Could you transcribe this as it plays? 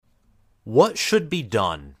What should be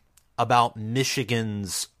done about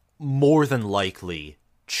Michigan's more than likely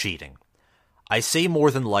cheating? I say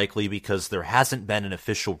more than likely because there hasn't been an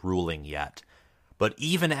official ruling yet. But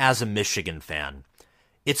even as a Michigan fan,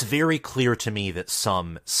 it's very clear to me that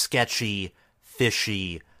some sketchy,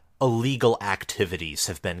 fishy, illegal activities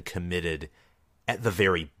have been committed at the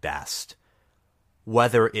very best.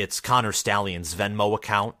 Whether it's Connor Stalions' Venmo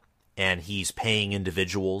account and he's paying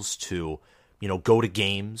individuals to, go to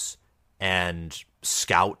games and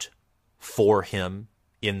scout for him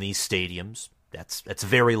in these stadiums. That's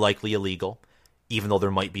very likely illegal, even though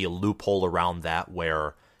there might be a loophole around that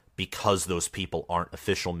where because those people aren't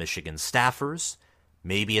official Michigan staffers,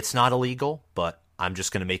 maybe it's not illegal, but I'm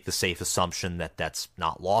just going to make the safe assumption that that's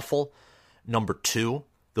not lawful. Number two,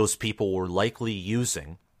 those people were likely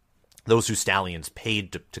using, those who Stalions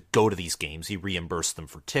paid to go to these games, he reimbursed them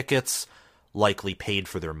for tickets, likely paid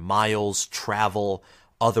for their miles, travel,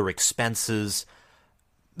 other expenses.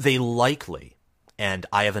 They likely, and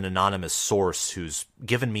I have an anonymous source who's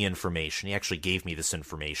given me information, he actually gave me this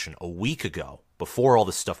information a week ago, before all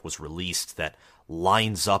this stuff was released, that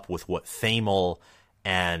lines up with what Thamel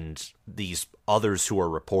and these others who are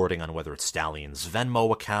reporting on whether it's Stalions'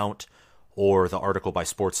 Venmo account or the article by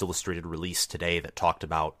Sports Illustrated released today that talked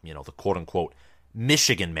about, the quote-unquote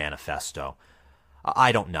Michigan Manifesto.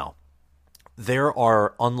 I don't know. There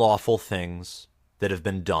are unlawful things that have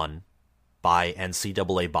been done by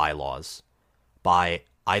NCAA bylaws, by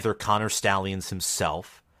either Connor Stalions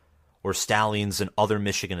himself, or Stalions and other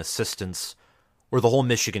Michigan assistants, or the whole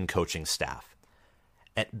Michigan coaching staff.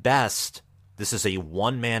 At best, this is a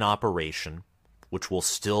one-man operation, which will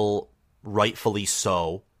still, rightfully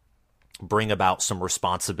so, bring about some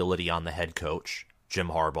responsibility on the head coach, Jim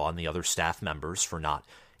Harbaugh, and the other staff members for not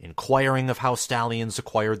inquiring of how Stalions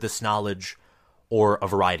acquired this knowledge, or a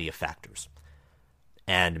variety of factors.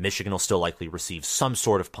 And Michigan will still likely receive some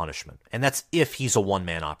sort of punishment. And that's if he's a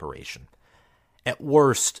one-man operation. At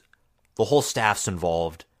worst, the whole staff's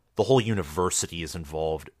involved, the whole university is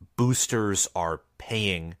involved, boosters are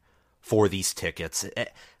paying for these tickets.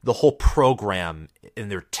 The whole program in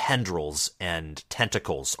their tendrils and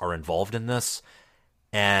tentacles are involved in this,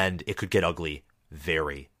 and it could get ugly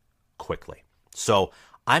very quickly. So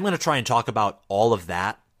I'm going to try and talk about all of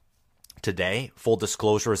that today. Full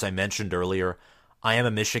disclosure, as I mentioned earlier, I am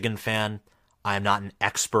a Michigan fan. I am not an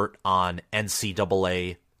expert on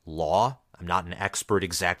NCAA law. I'm not an expert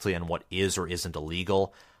exactly on what is or isn't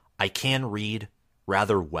illegal. I can read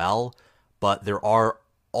rather well, but there are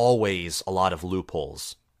always a lot of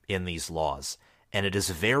loopholes in these laws. And it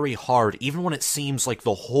is very hard, even when it seems like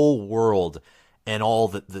the whole world and all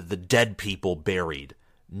the dead people buried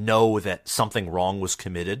know that something wrong was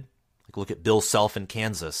committed. Like look at Bill Self in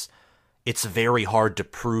Kansas. It's very hard to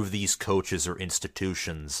prove these coaches or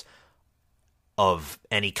institutions of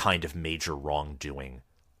any kind of major wrongdoing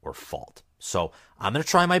or fault. So I'm going to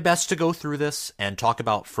try my best to go through this and talk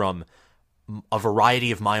about from a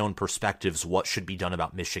variety of my own perspectives what should be done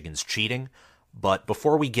about Michigan's cheating. But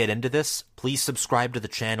before we get into this, please subscribe to the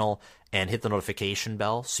channel and hit the notification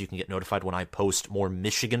bell so you can get notified when I post more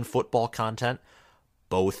Michigan football content,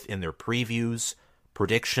 both in their previews,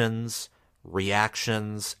 predictions,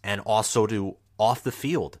 reactions, and also to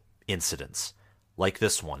off-the-field incidents like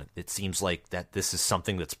this one. It seems like that this is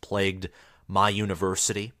something that's plagued my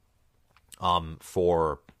university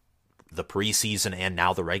for the preseason and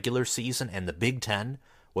now the regular season, and the Big Ten,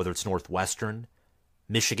 whether it's Northwestern,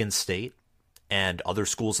 Michigan State, and other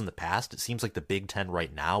schools in the past. It seems like the Big Ten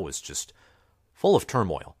right now is just full of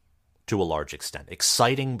turmoil to a large extent.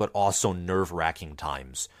 Exciting, but also nerve-wracking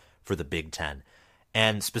times for the Big Ten.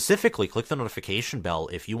 And specifically, click the notification bell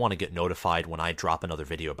if you want to get notified when I drop another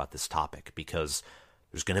video about this topic, because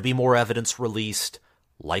there's going to be more evidence released,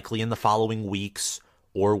 likely in the following weeks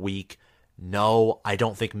or week. No, I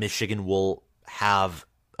don't think Michigan will have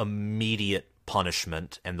immediate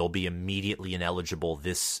punishment and they'll be immediately ineligible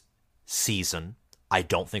this season. I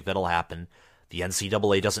don't think that'll happen. The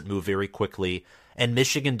NCAA doesn't move very quickly, and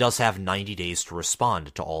Michigan does have 90 days to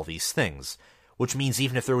respond to all these things, which means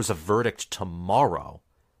even if there was a verdict tomorrow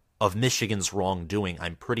of Michigan's wrongdoing,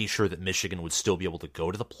 I'm pretty sure that Michigan would still be able to go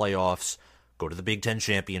to the playoffs, go to the Big Ten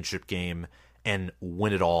championship game, and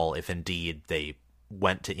win it all if indeed they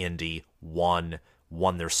went to Indy, won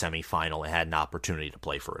their semifinal, and had an opportunity to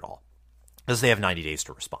play for it all, because they have 90 days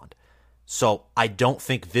to respond. So I don't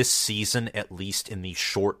think this season, at least in the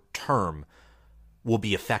short term, will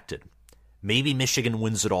be affected. Maybe Michigan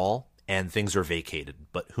wins it all and things are vacated,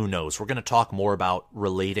 but who knows? We're going to talk more about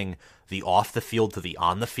relating the off the field to the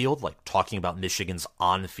on the field, like talking about Michigan's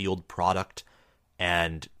on-field product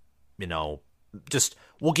and, just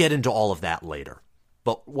we'll get into all of that later.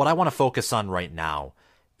 But what I want to focus on right now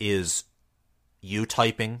is you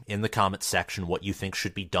typing in the comment section what you think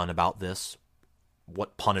should be done about this,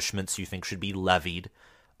 what punishments you think should be levied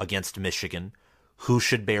against Michigan, who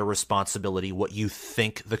should bear responsibility, what you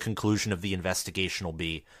think the conclusion of the investigation will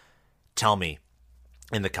be. Tell me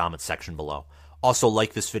in the comment section below. Also,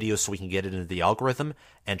 like this video so we can get it into the algorithm,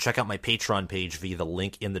 and check out my Patreon page via the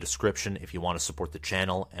link in the description if you want to support the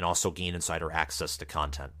channel and also gain insider access to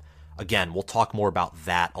content. Again, we'll talk more about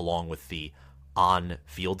that along with the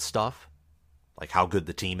on-field stuff, like how good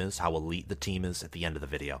the team is, how elite the team is at the end of the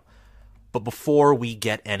video. But before we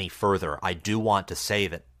get any further, I do want to say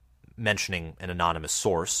that, mentioning an anonymous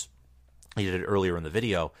source, he did it earlier in the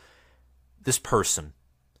video, this person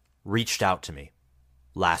reached out to me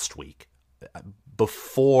last week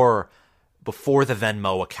before the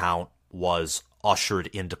Venmo account was ushered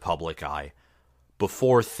into public eye,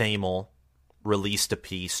 before Thamel released a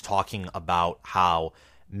piece talking about how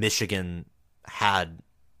Michigan had,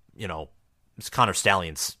 Connor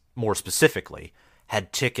Stalions more specifically,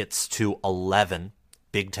 had tickets to 11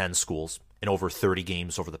 Big Ten schools in over 30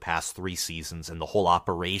 games over the past 3 seasons, and the whole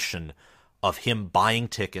operation of him buying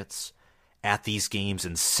tickets at these games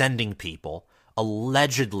and sending people,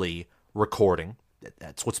 allegedly recording.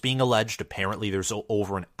 That's what's being alleged. Apparently there's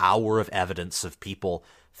over an hour of evidence of people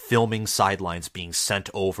filming sidelines being sent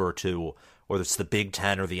over to, whether it's the Big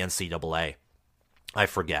Ten or the NCAA. I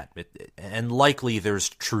forget. And likely there's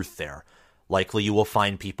truth there. Likely you will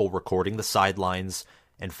find people recording the sidelines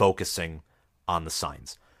and focusing on the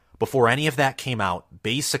signs. Before any of that came out,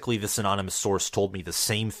 basically this anonymous source told me the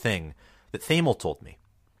same thing that Thamel told me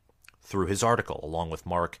through his article, along with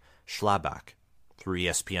Mark Schlabach through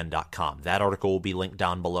ESPN.com. That article will be linked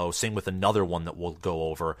down below. Same with another one that we'll go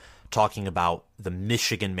over, talking about the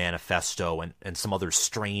Michigan Manifesto and some other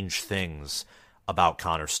strange things about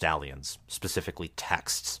Connor Stalions, specifically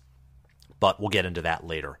texts. But we'll get into that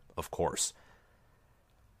later, of course.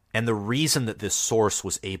 And the reason that this source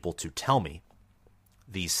was able to tell me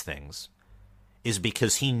these things is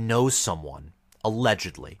because he knows someone,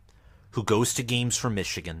 allegedly, who goes to games for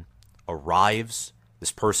Michigan, arrives,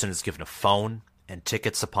 this person is given a phone and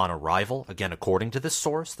tickets upon arrival, again, according to this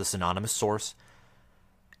source, this anonymous source,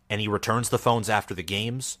 and he returns the phones after the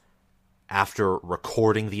games, after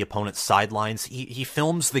recording the opponent's sidelines. He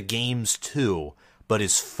films the games too, but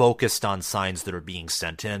is focused on signs that are being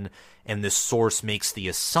sent in, and this source makes the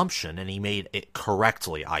assumption, and he made it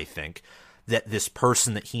correctly, I think, that this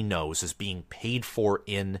person that he knows is being paid for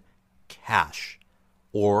in cash,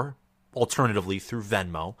 or alternatively through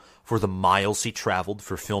Venmo, for the miles he traveled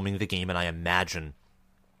for filming the game, and I imagine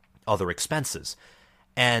other expenses.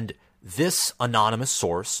 And this anonymous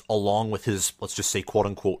source, along with his, let's just say,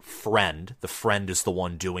 quote-unquote friend, the friend is the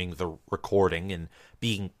one doing the recording and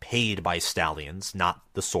being paid by Stalions, not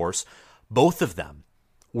the source, both of them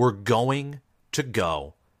were going to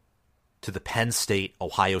go to the Penn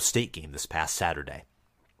State-Ohio State game this past Saturday.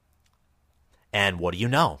 And what do you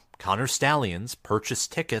know? Connor Stalions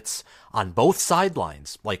purchased tickets on both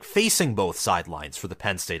sidelines, like facing both sidelines for the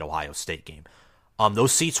Penn State-Ohio State game.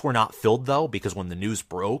 Those seats were not filled, though, because when the news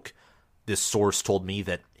broke, this source told me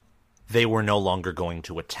that they were no longer going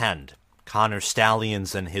to attend. Connor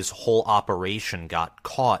Stalions and his whole operation got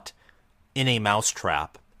caught in a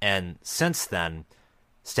mousetrap, and since then,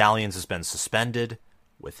 Stalions has been suspended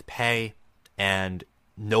with pay, and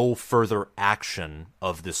no further action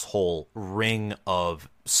of this whole ring of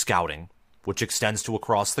scouting, which extends to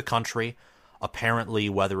across the country. Apparently,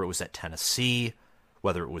 whether it was at Tennessee,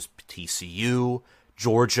 whether it was TCU,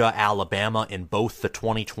 Georgia, Alabama, in both the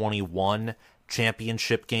 2021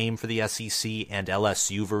 championship game for the SEC and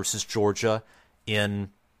LSU versus Georgia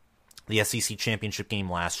in the SEC championship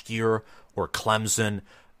game last year, or Clemson,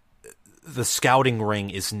 the scouting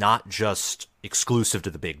ring is not just exclusive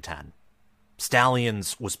to the Big Ten.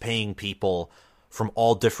 Stalions was paying people from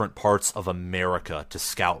all different parts of America to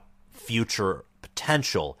scout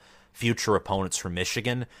potential future opponents for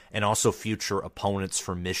Michigan, and also future opponents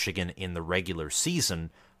for Michigan in the regular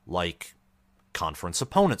season, like conference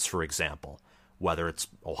opponents, for example. Whether it's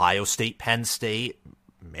Ohio State, Penn State,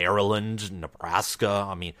 Maryland,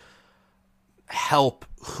 Nebraska, help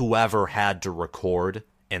whoever had to record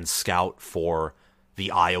and scout for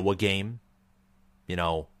the Iowa game,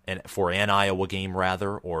 and for an Iowa game,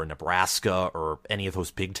 rather, or Nebraska, or any of those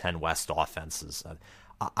Big Ten West offenses.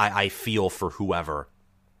 I feel for whoever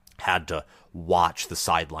had to watch the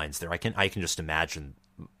sidelines there. I can just imagine.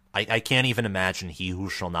 I can't even imagine he who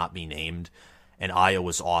shall not be named and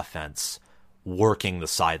Iowa's offense working the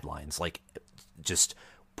sidelines, like just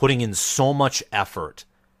putting in so much effort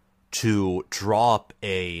to draw up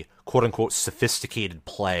a quote-unquote sophisticated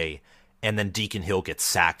play, and then Deacon Hill gets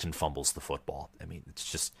sacked and fumbles the football. I mean, it's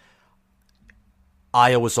just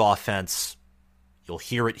Iowa's offense. You'll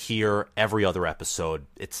hear it here every other episode.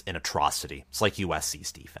 It's an atrocity. It's like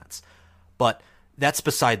USC's defense. But that's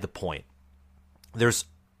beside the point. There's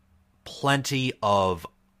plenty of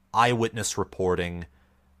eyewitness reporting.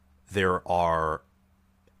 There's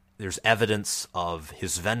evidence of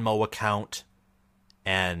his Venmo account,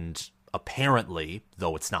 and apparently,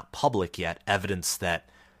 though it's not public yet, evidence that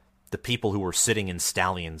the people who were sitting in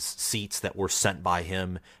Stalions' seats that were sent by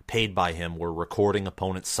him, paid by him, were recording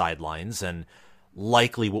opponents' sidelines, and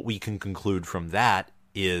likely what we can conclude from that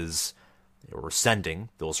is they were sending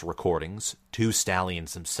those recordings to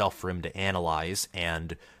Stalions himself for him to analyze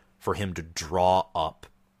and for him to draw up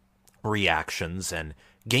reactions and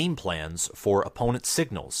game plans for opponent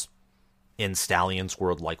signals in Stalions'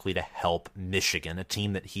 world, likely to help Michigan, a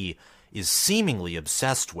team that he is seemingly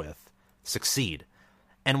obsessed with, succeed.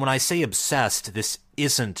 And when I say obsessed, this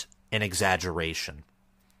isn't an exaggeration.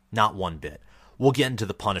 Not one bit. We'll get into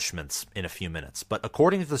the punishments in a few minutes. But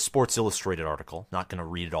according to the Sports Illustrated article, not going to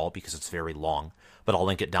read it all because it's very long, but I'll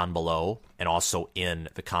link it down below and also in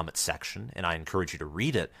the comments section, and I encourage you to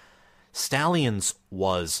read it. Stalions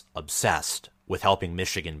was obsessed with helping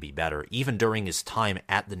Michigan be better, even during his time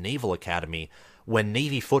at the Naval Academy. When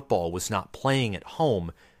Navy football was not playing at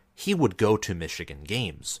home, he would go to Michigan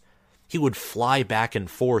games. He would fly back and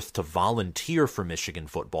forth to volunteer for Michigan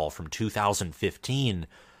football from 2015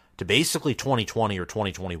 to basically 2020 or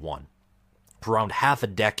 2021. For around half a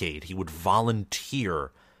decade, he would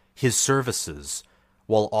volunteer his services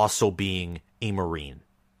while also being a Marine.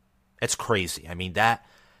 It's crazy. I mean, that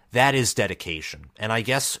is dedication. And I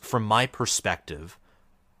guess from my perspective,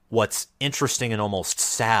 what's interesting and almost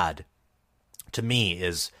sad to me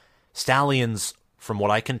is Stalions, from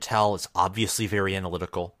what I can tell, is obviously very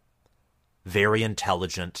analytical, very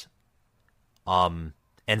intelligent, and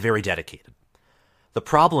very dedicated. The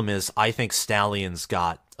problem is, I think Stalions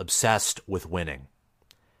got obsessed with winning,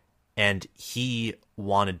 and he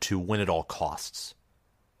wanted to win at all costs.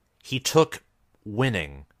 He took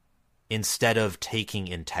winning instead of taking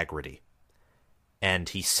integrity, and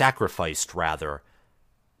he sacrificed, rather,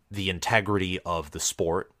 the integrity of the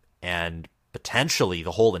sport and potentially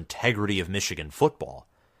the whole integrity of Michigan football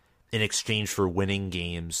in exchange for winning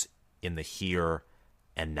games in the here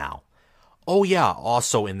and now. Oh yeah,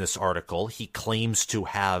 also in this article, he claims to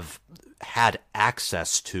have had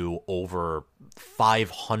access to over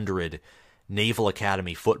 500 Naval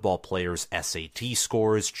Academy football players' SAT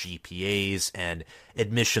scores, GPAs, and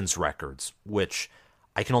admissions records, which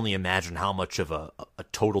I can only imagine how much of a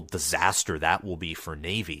total disaster that will be for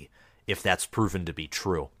Navy if that's proven to be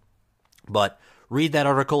true. But read that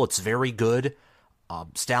article, it's very good.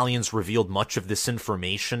 Stalions revealed much of this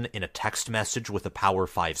information in a text message with a Power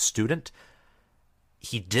 5 student.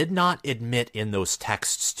 He did not admit in those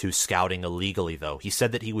texts to scouting illegally, though. He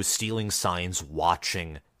said that he was stealing signs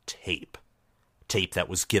watching tape that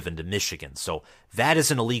was given to Michigan. So that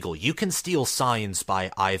isn't illegal. You can steal signs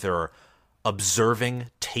by either observing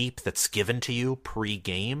tape that's given to you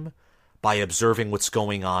pre-game, by observing what's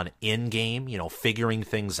going on in-game, figuring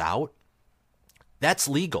things out. That's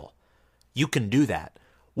legal. You can do that.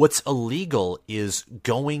 What's illegal is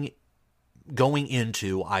going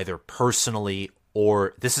into either personally,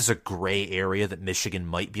 or this is a gray area that Michigan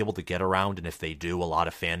might be able to get around, and if they do, a lot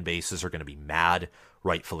of fan bases are going to be mad,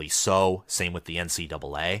 rightfully so. Same with the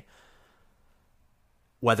NCAA.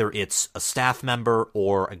 Whether it's a staff member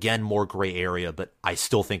or, again, more gray area, but I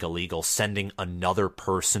still think illegal, sending another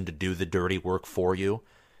person to do the dirty work for you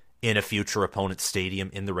in a future opponent's stadium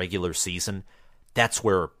in the regular season, that's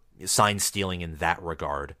where sign stealing in that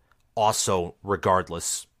regard. Also,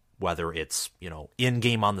 regardless, whether it's,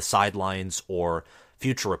 in-game on the sidelines or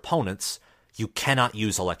future opponents, you cannot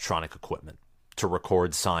use electronic equipment to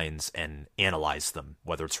record signs and analyze them,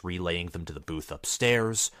 whether it's relaying them to the booth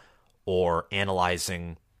upstairs or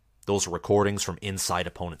analyzing those recordings from inside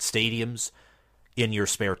opponent stadiums in your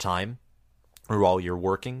spare time or while you're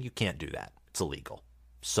working. You can't do that. It's illegal.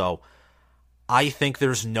 So I think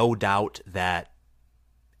there's no doubt that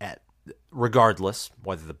regardless,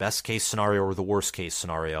 whether the best case scenario or the worst case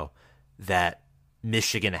scenario, that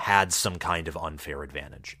Michigan had some kind of unfair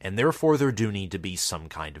advantage. And therefore, there do need to be some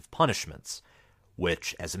kind of punishments,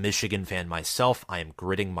 which, as a Michigan fan myself, I am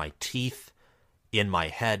gritting my teeth in my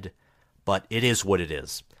head, but it is what it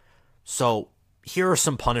is. So here are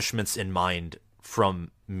some punishments in mind from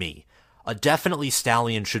me. Definitely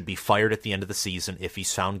Stalions should be fired at the end of the season if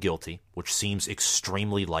he's found guilty, which seems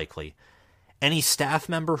extremely likely. Any staff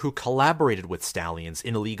member who collaborated with Stalions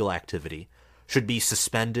in illegal activity should be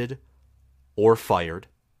suspended or fired.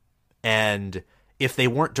 And if they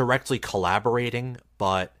weren't directly collaborating,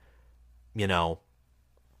 but,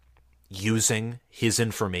 using his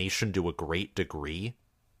information to a great degree,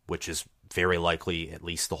 which is very likely at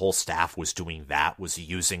least the whole staff was doing that, was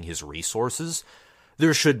using his resources,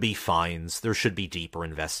 there should be fines. There should be deeper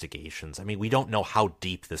investigations. I mean, we don't know how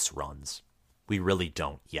deep this runs. We really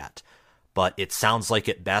don't yet. But it sounds like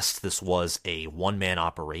at best this was a one-man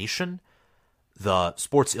operation. The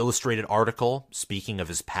Sports Illustrated article, speaking of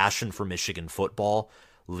his passion for Michigan football,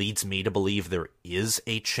 leads me to believe there is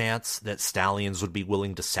a chance that Stalions would be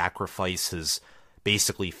willing to sacrifice his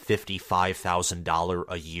basically $55,000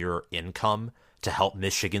 a year income to help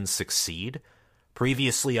Michigan succeed.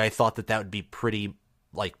 Previously, I thought that would be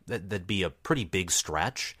that'd be a pretty big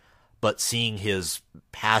stretch, but seeing his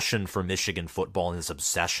passion for Michigan football and his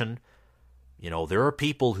obsession, there are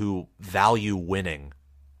people who value winning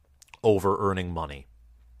over earning money.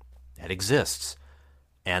 That exists.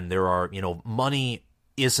 And there are, money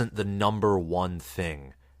isn't the number one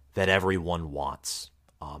thing that everyone wants.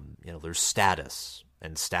 There's status,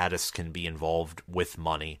 and status can be involved with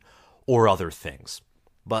money or other things.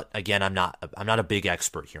 But again, I'm not a big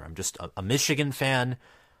expert here. I'm just a Michigan fan,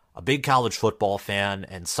 a big college football fan,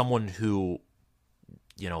 and someone who,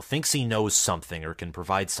 thinks he knows something or can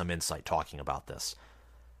provide some insight talking about this.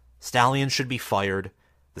 Stalions should be fired.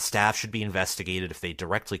 The staff should be investigated if they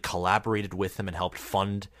directly collaborated with him and helped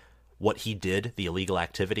fund what he did, the illegal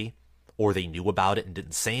activity, or they knew about it and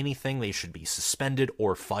didn't say anything. They should be suspended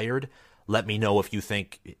or fired. Let me know if you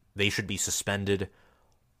think they should be suspended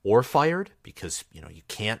or fired, because you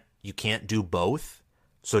can't do both.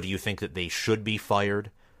 So do you think that they should be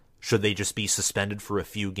fired? Should they just be suspended for a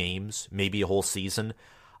few games, maybe a whole season?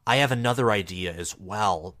 I have another idea as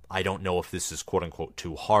well. I don't know if this is quote-unquote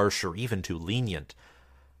too harsh or even too lenient.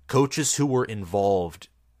 Coaches who were involved,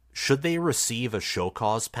 should they receive a show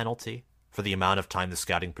cause penalty for the amount of time the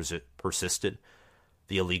scouting persisted?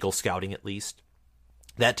 The illegal scouting, at least?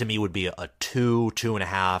 That to me would be a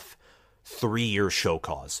 2.5, 3-year show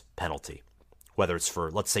cause penalty. Whether it's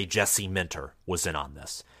for, let's say, Jesse Minter was in on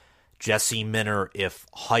this. Jesse Minter, if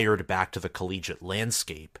hired back to the collegiate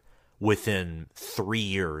landscape within 3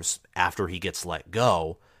 years after he gets let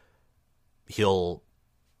go, he'll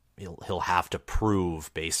have to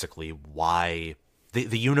prove basically why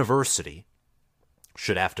the university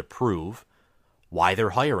should have to prove why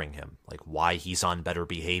they're hiring him, like why he's on better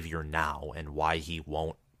behavior now and why he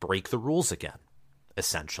won't break the rules again,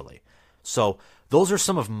 essentially. So those are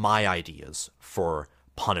some of my ideas for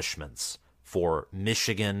punishments for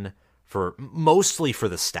Michigan, mostly for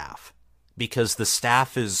the staff, because the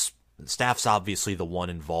staff's obviously the one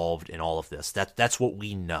involved in all of this. That's what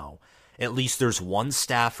we know. At least there's one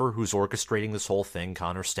staffer who's orchestrating this whole thing,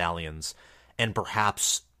 Connor Stalions, and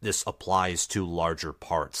perhaps this applies to larger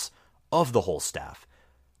parts of the whole staff.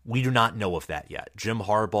 We do not know of that yet. Jim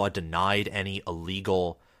Harbaugh denied any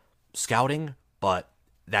illegal scouting, but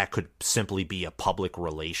that could simply be a public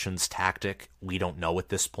relations tactic. We don't know at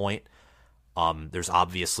this point. There's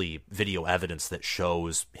obviously video evidence that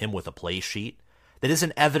shows him with a play sheet. That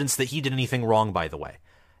isn't evidence that he did anything wrong, by the way.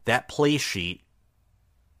 That play sheet,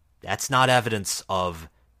 that's not evidence of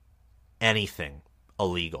anything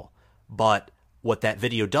illegal. But what that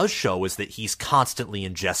video does show is that he's constantly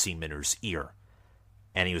in Jesse Minter's ear.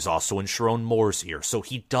 And he was also in Sharon Moore's ear. So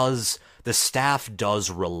the staff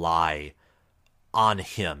does rely on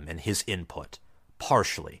him and his input,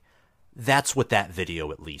 partially. That's what that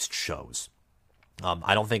video at least shows.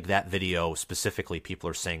 I don't think that video specifically, people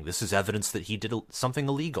are saying this is evidence that he did something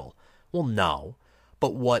illegal. Well, no.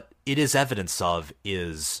 But what it is evidence of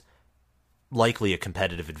is likely a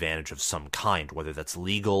competitive advantage of some kind, whether that's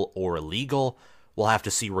legal or illegal. We'll have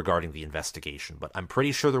to see regarding the investigation. But I'm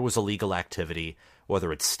pretty sure there was illegal activity,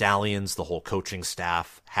 whether it's Stalions, the whole coaching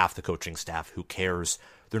staff, half the coaching staff, who cares?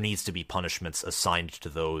 There needs to be punishments assigned to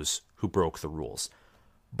those who broke the rules.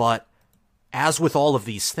 But as with all of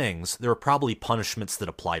these things, there are probably punishments that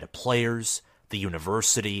apply to players, the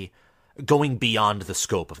university, going beyond the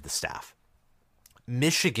scope of the staff.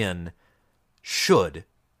 Michigan should,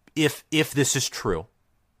 if this is true,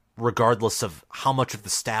 regardless of how much of the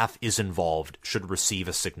staff is involved, should receive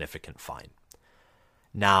a significant fine.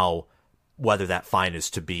 Now, whether that fine is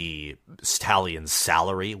to be Stalions'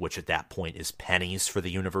 salary, which at that point is pennies for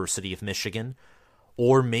the University of Michigan,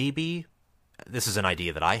 or maybe, this is an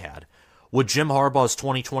idea that I had, would Jim Harbaugh's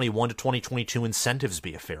 2021 to 2022 incentives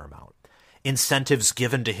be a fair amount? Incentives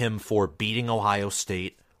given to him for beating Ohio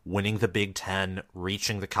State, winning the Big Ten,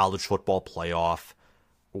 reaching the college football playoff,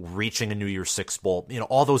 reaching a New Year's Six bowl,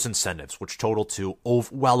 all those incentives, which total to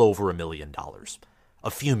well over $1 million.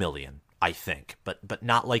 A few million, I think, but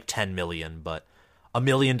not like 10 million, but $1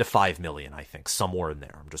 million to 5 million, I think, somewhere in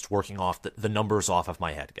there. I'm just working off the numbers off of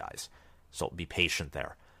my head, guys. So be patient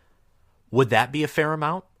there. Would that be a fair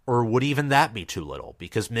amount, or would even that be too little?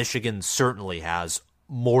 Because Michigan certainly has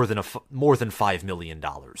more than $5 million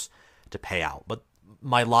to pay out. But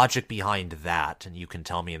my logic behind that, and you can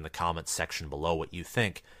tell me in the comments section below what you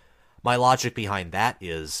think, my logic behind that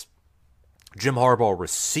is Jim Harbaugh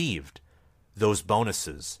received those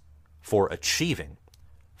bonuses for achieving,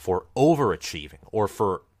 for overachieving, or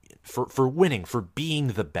for winning, for being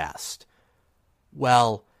the best.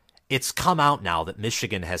 Well, it's come out now that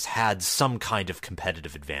Michigan has had some kind of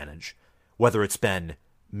competitive advantage, whether it's been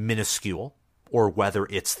minuscule or whether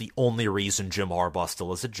it's the only reason Jim Harbaugh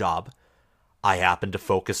still has a job. I happen to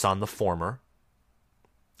focus on the former,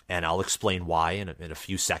 and I'll explain why in a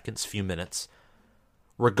few seconds, few minutes.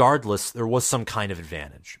 Regardless, there was some kind of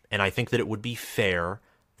advantage, and I think that it would be fair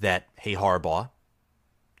that, hey, Harbaugh,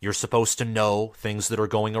 you're supposed to know things that are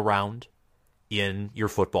going around in your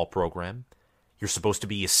football program. You're supposed to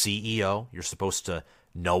be a CEO. You're supposed to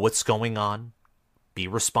know what's going on, be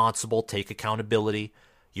responsible, take accountability.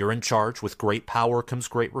 You're in charge. With great power comes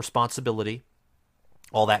great responsibility,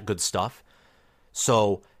 all that good stuff.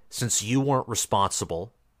 So since you weren't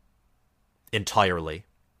responsible entirely,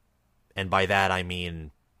 and by that I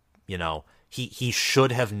mean, he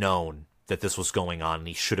should have known that this was going on and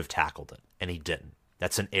he should have tackled it, and he didn't.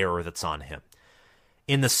 That's an error that's on him.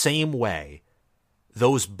 In the same way,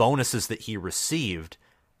 those bonuses that he received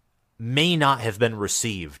may not have been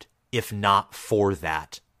received if not for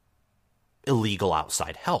that illegal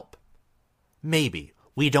outside help. Maybe.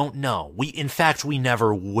 We don't know. In fact, we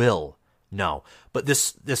never will know. But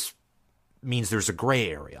this means there's a gray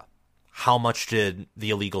area. How much did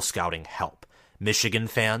the illegal scouting help? Michigan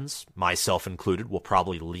fans, myself included, will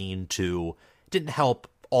probably lean to didn't help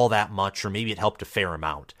all that much, or maybe it helped a fair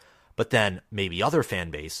amount. But then maybe other fan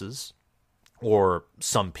bases or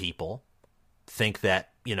some people think that,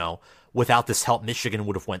 without this help, Michigan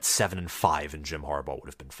would have went 7-5 and Jim Harbaugh would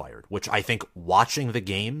have been fired, which I think watching the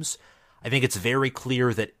games, I think it's very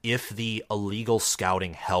clear that if the illegal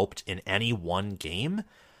scouting helped in any one game,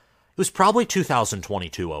 it was probably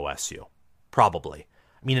 2022 OSU. Probably.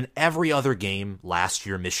 I mean, in every other game last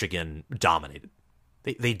year, Michigan dominated.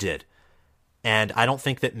 They did. And I don't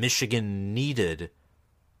think that Michigan needed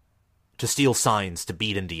to steal signs to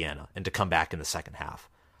beat Indiana and to come back in the second half.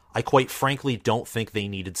 I quite frankly don't think they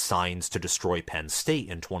needed signs to destroy Penn State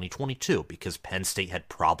in 2022 because Penn State had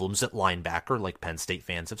problems at linebacker, like Penn State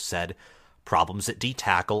fans have said, problems at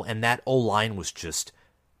D-tackle, and that O-line was just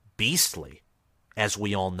beastly, as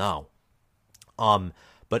we all know.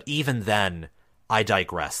 But even then, I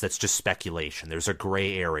digress. That's just speculation. There's a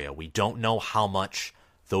gray area. We don't know how much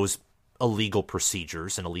those illegal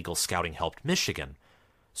procedures and illegal scouting helped Michigan.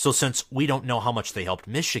 So since we don't know how much they helped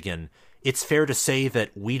Michigan, it's fair to say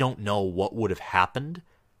that we don't know what would have happened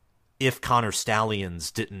if Connor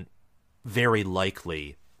Stalions didn't very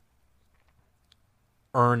likely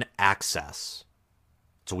earn access,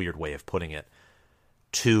 it's a weird way of putting it,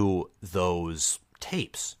 to those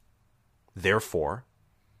tapes. Therefore,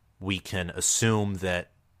 we can assume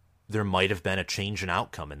that there might have been a change in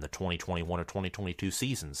outcome in the 2021 or 2022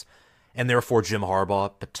 seasons. And therefore, Jim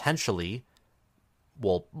Harbaugh potentially,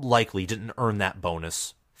 likely didn't earn that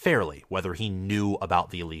bonus fairly, whether he knew about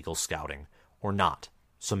the illegal scouting or not.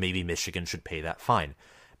 So maybe Michigan should pay that fine.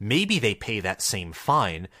 Maybe they pay that same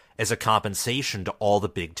fine as a compensation to all the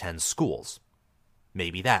Big Ten schools.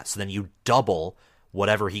 Maybe that. So then you double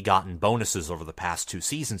whatever he got in bonuses over the past 2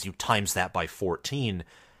 seasons. You times that by 14,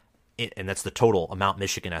 and that's the total amount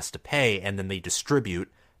Michigan has to pay, and then they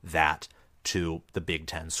distribute that to the Big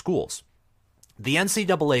Ten schools. The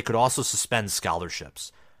NCAA could also suspend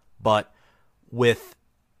scholarships, but with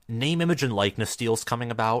name, image, and likeness deals coming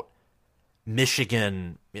about,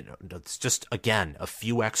 Michigan, it's just, again, a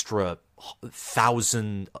few extra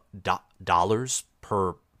 $1,000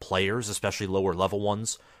 per players, especially lower level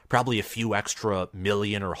ones, probably a few extra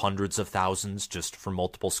million or hundreds of thousands just for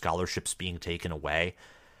multiple scholarships being taken away.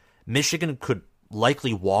 Michigan could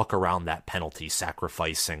likely walk around that penalty,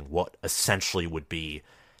 sacrificing what essentially would be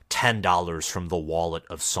 $10 from the wallet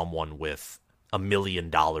of someone with $1 million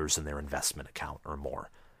in their investment account or more.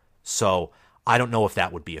 So I don't know if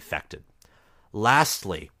that would be affected.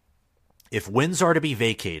 Lastly, if wins are to be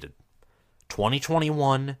vacated,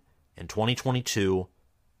 2021 and 2022,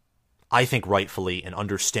 I think rightfully and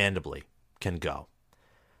understandably can go.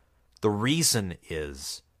 The reason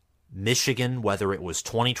is Michigan, whether it was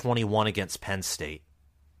 2021 against Penn State,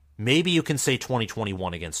 Maybe you can say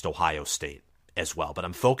 2021 against Ohio State as well, but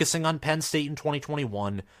I'm focusing on Penn State in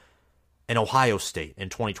 2021 and Ohio State in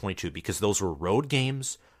 2022 because those were road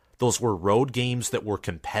games. Those were road games that were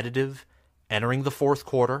competitive entering the fourth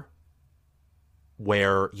quarter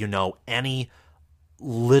where, any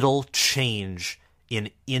little change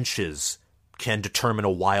in inches can determine a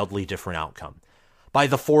wildly different outcome. By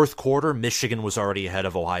the fourth quarter, Michigan was already ahead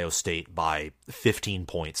of Ohio State by 15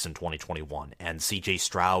 points in 2021, and C.J.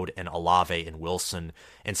 Stroud and Olave and Wilson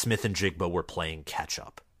and Smith and Jigba were playing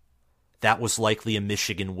catch-up. That was likely a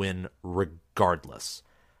Michigan win regardless,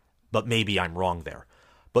 but maybe I'm wrong there.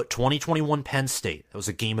 But 2021 Penn State, it was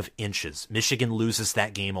a game of inches. Michigan loses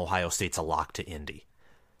that game, Ohio State's a lock to Indy.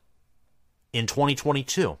 In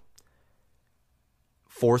 2022,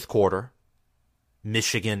 fourth quarter,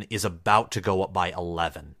 Michigan is about to go up by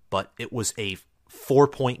 11, but it was a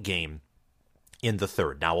 4-point game in the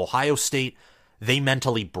third. Now, Ohio State, they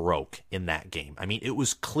mentally broke in that game. I mean, it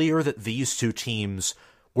was clear that these two teams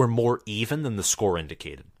were more even than the score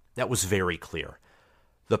indicated. That was very clear.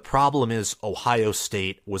 The problem is Ohio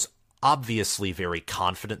State was obviously very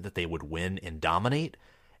confident that they would win and dominate,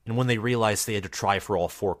 and when they realized they had to try for all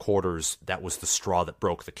 4 quarters, that was the straw that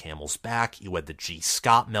broke the camel's back. You had the G.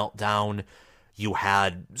 Scott meltdown. You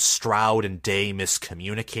had Stroud and Day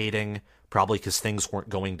miscommunicating, probably because things weren't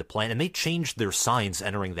going to plan. And they changed their signs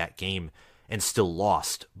entering that game and still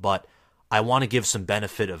lost. But I want to give some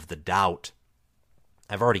benefit of the doubt.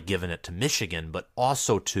 I've already given it to Michigan, but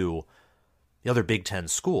also to the other Big Ten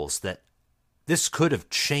schools, that this could have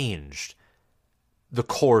changed the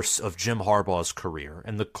course of Jim Harbaugh's career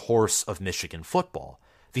and the course of Michigan football,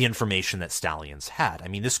 the information that Stallions had. I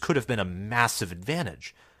mean, this could have been a massive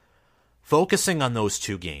advantage. Focusing on those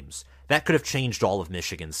 2 games, that could have changed all of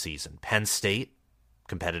Michigan's season. Penn State,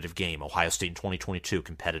 competitive game. Ohio State in 2022,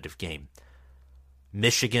 competitive game.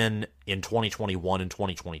 Michigan in 2021 and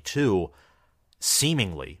 2022,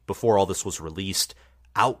 seemingly, before all this was released,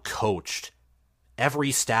 outcoached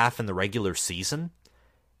every staff in the regular season,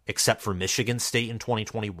 except for Michigan State in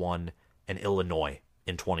 2021 and Illinois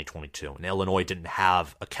in 2022. And Illinois didn't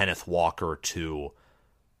have a Kenneth Walker to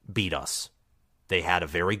beat us. They had a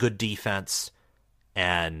very good defense,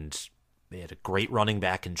 and they had a great running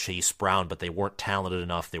back in Chase Brown, but they weren't talented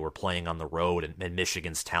enough. They were playing on the road, and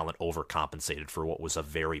Michigan's talent overcompensated for what was a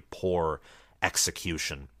very poor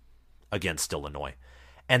execution against Illinois.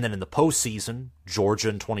 And then in the postseason, Georgia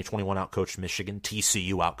in 2021 outcoached Michigan.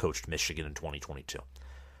 TCU outcoached Michigan in 2022.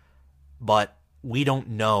 But we don't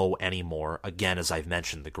know anymore, again, as I've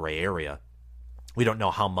mentioned, the gray area. We don't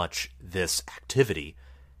know how much this activity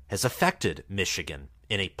has affected Michigan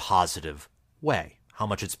in a positive way, how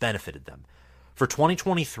much it's benefited them. For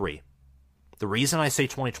 2023, the reason I say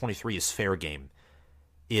 2023 is fair game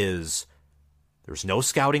is there's no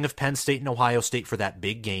scouting of Penn State and Ohio State for that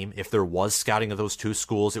big game. If there was scouting of those 2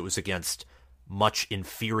 schools, it was against much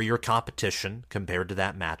inferior competition compared to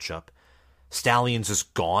that matchup. Stallions is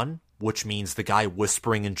gone, which means the guy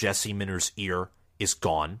whispering in Jesse Minter's ear is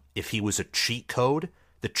gone. If he was a cheat code,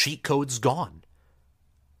 the cheat code's gone.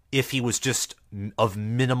 If he was just of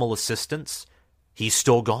minimal assistance, he's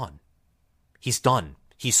still gone. He's done.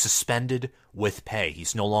 He's suspended with pay.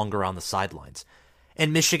 He's no longer on the sidelines.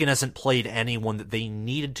 And Michigan hasn't played anyone that they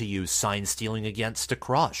needed to use sign stealing against to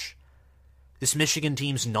crush. This Michigan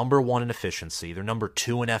team's number 1 in efficiency. They're number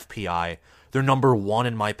 2 in FPI. They're number 1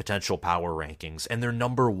 in my potential power rankings. And they're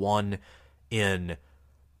number 1 in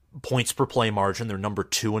points per play margin. They're number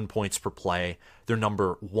 2 in points per play. They're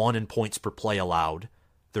number 1 in points per play allowed.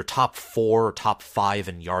 They're top 4 or top 5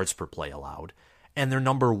 in yards per play allowed. And they're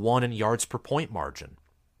number 1 in yards per point margin.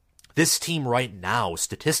 This team right now,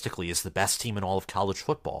 statistically, is the best team in all of college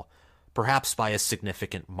football, perhaps by a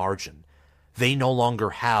significant margin. They no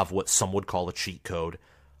longer have what some would call a cheat code,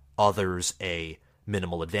 others a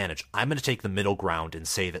minimal advantage. I'm going to take the middle ground and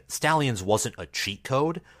say that Stallions wasn't a cheat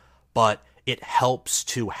code, but it helps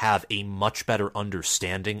to have a much better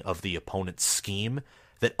understanding of the opponent's scheme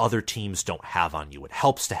that other teams don't have on you. It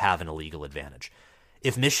helps to have an illegal advantage.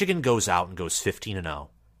 If Michigan goes out and goes 15-0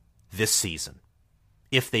 this season,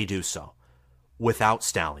 if they do so, without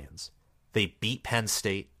Stallions, they beat Penn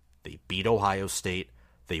State, they beat Ohio State,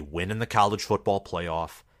 they win in the college football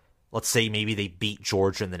playoff. Let's say maybe they beat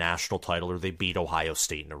Georgia in the national title or they beat Ohio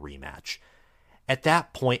State in a rematch. At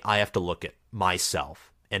that point, I have to look at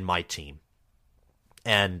myself and my team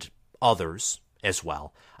and others as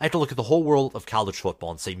well. I have to look at the whole world of college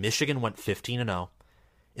football and say Michigan went 15-0.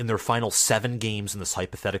 In their final 7 games in this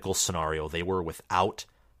hypothetical scenario, they were without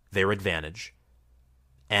their advantage,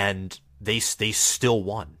 and they still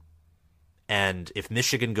won. And if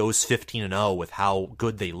Michigan goes 15-0 with how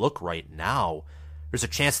good they look right now, there's a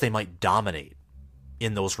chance they might dominate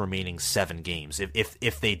in those remaining 7 games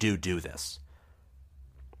if they do this.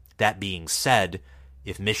 That being said,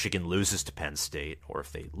 if Michigan loses to Penn State or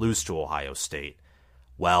if they lose to Ohio State,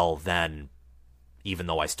 well then, even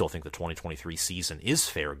though I still think the 2023 season is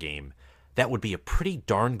fair game, that would be a pretty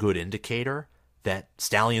darn good indicator that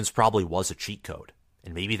Stalions probably was a cheat code.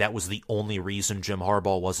 And maybe that was the only reason Jim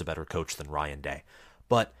Harbaugh was a better coach than Ryan Day.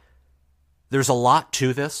 But there's a lot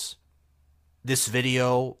to this. This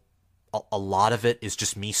video, a lot of it is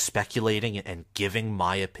just me speculating and giving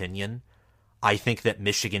my opinion. I think that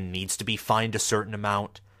Michigan needs to be fined a certain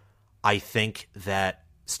amount. I think that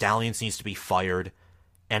Stalions needs to be fired.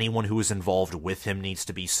 Anyone who is involved with him needs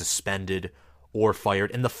to be suspended or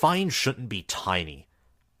fired. And the fine shouldn't be tiny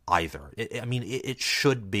either. It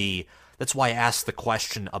should be. That's why I asked the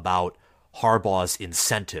question about Harbaugh's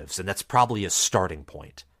incentives, and that's probably a starting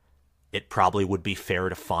point. It probably would be fair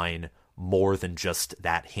to fine more than just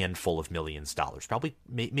that handful of millions of dollars. Probably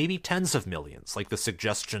maybe tens of millions, like the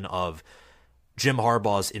suggestion of Jim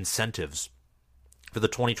Harbaugh's incentives for the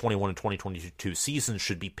 2021 and 2022 seasons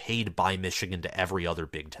should be paid by Michigan to every other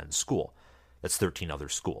Big Ten school. That's 13 other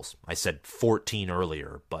schools. I said 14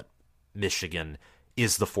 earlier, but Michigan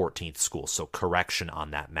is the 14th school, so correction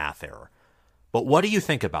on that math error. But what do you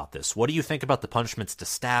think about this? What do you think about the punishments to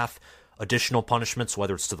staff, additional punishments,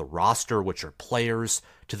 whether it's to the roster, which are players,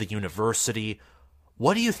 to the university?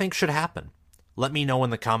 What do you think should happen? Let me know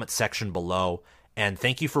in the comment section below, and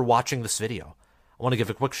thank you for watching this video. I want to give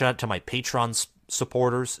a quick shout out to my Patreon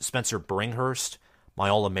supporters, Spencer Bringhurst, my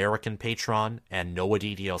All-American patron, and Noah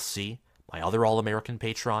DDLC, my other All-American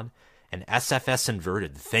patron, and SFS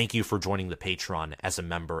Inverted. Thank you for joining the Patreon as a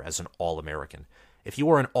member, as an All-American. If you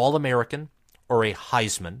are an All-American or a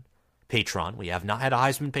Heisman patron, we have not had a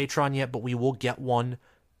Heisman patron yet, but we will get one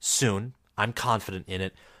soon. I'm confident in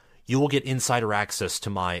it. You will get insider access to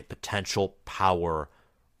my potential power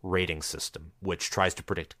rating system, which tries to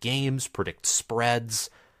predict games, predict spreads,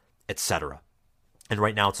 etc. And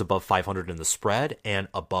right now it's above 500 in the spread and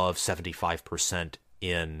above 75%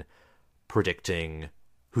 in predicting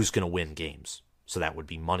who's going to win games. So that would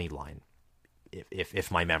be money line, if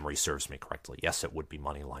my memory serves me correctly. Yes, it would be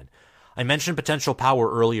money line. I mentioned potential power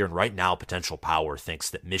earlier, and right now potential power thinks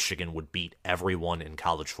that Michigan would beat everyone in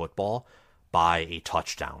college football by a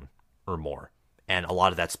touchdown or more. And a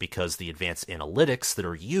lot of that's because the advanced analytics that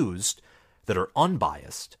are used, that are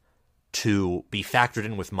unbiased, to be factored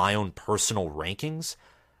in with my own personal rankings,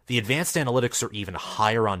 the advanced analytics are even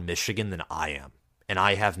higher on Michigan than I am. And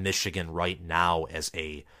I have Michigan right now as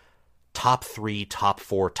a top 3, top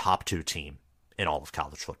 4, top 2 team in all of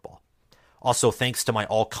college football. Also, thanks to my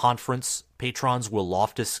all-conference patrons, Will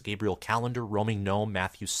Loftus, Gabriel Calendar, Roaming Gnome,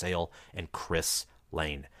 Matthew Sale, and Chris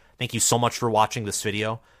Lane. Thank you so much for watching this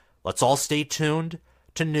video. Let's all stay tuned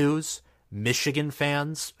to news. Michigan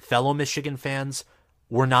fans, fellow Michigan fans,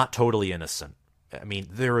 we're not totally innocent. I mean,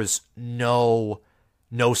 there is no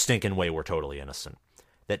stinking way we're totally innocent.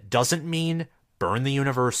 That doesn't mean burn the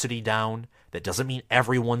university down. That doesn't mean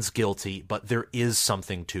everyone's guilty, but there is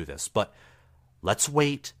something to this. But let's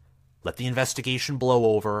wait, let the investigation blow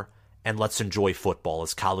over, and let's enjoy football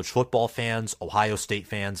as college football fans, Ohio State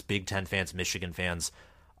fans, Big Ten fans, Michigan fans.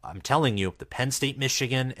 I'm telling you, the Penn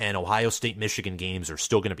State-Michigan and Ohio State-Michigan games are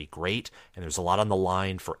still going to be great, and there's a lot on the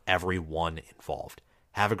line for everyone involved.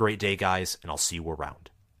 Have a great day, guys, and I'll see you around.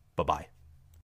 Bye-bye.